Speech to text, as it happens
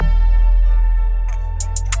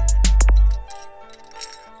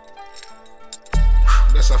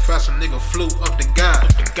fast a nigga flew up the guy.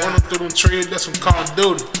 Running through them trees, that's some Call of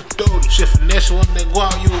Duty. Shit finesse you when they go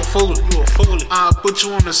out, you a fool. I'll put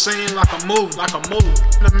you on the scene like a movie.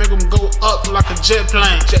 And I make them go up like a jet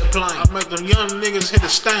plane. I make them young niggas hit the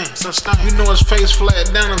stain. You know his face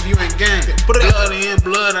flat down if you ain't gang. Blood in,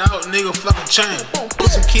 blood out, nigga fucking chain.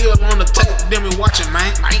 Put some kill on the tape, then we watch it,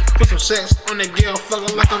 man. Put some sex on that girl,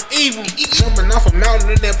 fucker like I'm evil. Jumping off a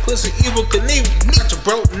mountain in that pussy, evil Knievel. Got your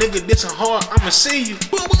broke nigga dissing hard, I'ma see you.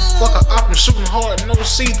 Fuck a op and shooting hard, no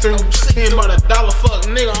see-through. Ain't about $1, fuck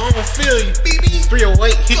nigga, I don't feel you.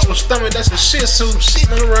 308, hit your stomach, that's a shit suit.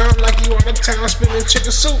 Running around like you out of town, spilling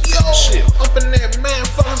chicken soup. Shit, up in that man,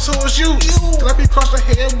 fuckers, who is you? Slap you across the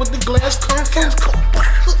head with the glass kung fu.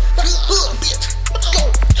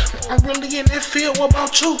 I'm really in that field, what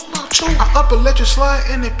about you? I up and let you slide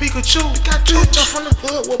in that Pikachu. Bitch, I'm from the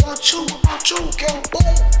hood, what about you?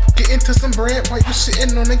 Get into some bread while you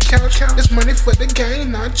sitting on the couch. It's money for the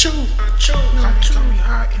game, not you. Come me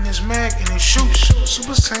hot in this mag and this shoot.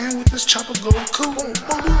 Super Saiyan with this chopper go cool.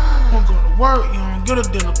 Won't go to work, you don't get a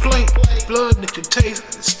dinner plate. Blood that you taste,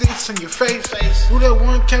 it sticks in your face. Who that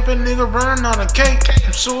one capping nigga running out of cake?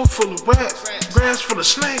 I'm so full of rats, grass full of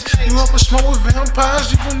snakes. You up and smoke with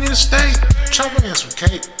vampires, you gon' need a steak. Chopper and some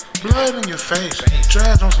cake, blood in your face.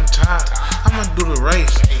 Drags on some tires, I'ma do the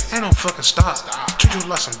race. Ain't no fucking stop, treat you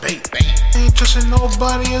like some bait. Ain't trusting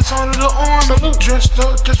nobody, it's only the army. Dressed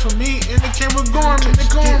up just for me, and the camera going.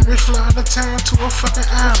 Get rich, fly out of town to a fucking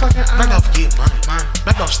island. Back off, get money,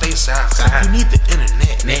 back off, stay south. You need the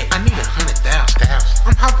internet, I need 100,000.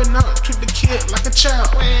 I'm hopping out, treat the kid like a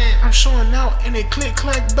child. I'm showing out, and they click,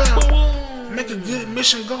 clack, bow. Make a good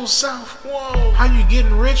mission go south. How you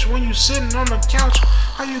getting rich when you sitting on the couch?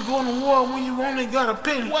 How you going to war when you only got a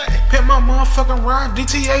penny? Pet my motherfucking ride,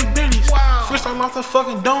 DTA Benny's. First I lost the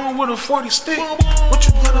fucking dome with a 40 stick. What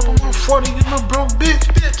you got up on my 40, you little broke bitch?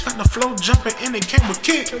 Got the flow jumping and it came with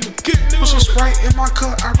kick. Put some Sprite in my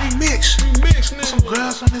cup, I remix. Put some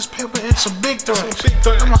grass on this paper and some big threats.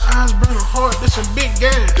 Got my eyes burning hard, that's a big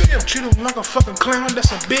gas. Treat him like a fucking clown,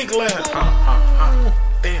 that's a big laugh.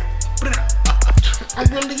 Damn. I'm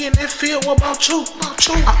really in that field, what about you?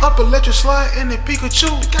 I up and let you slide in that Pikachu.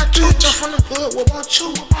 Bitch, I'm from the hood, what about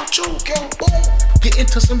you? Get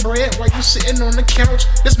into some bread while you sitting on the couch.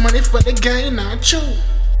 This money for the game, not you.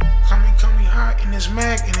 Come me hot in this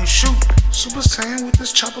mag and this shoot. Super Saiyan with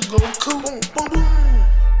this chopper go cool.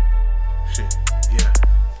 Shit, yeah.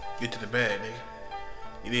 Get to the bag, nigga.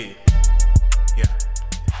 You did.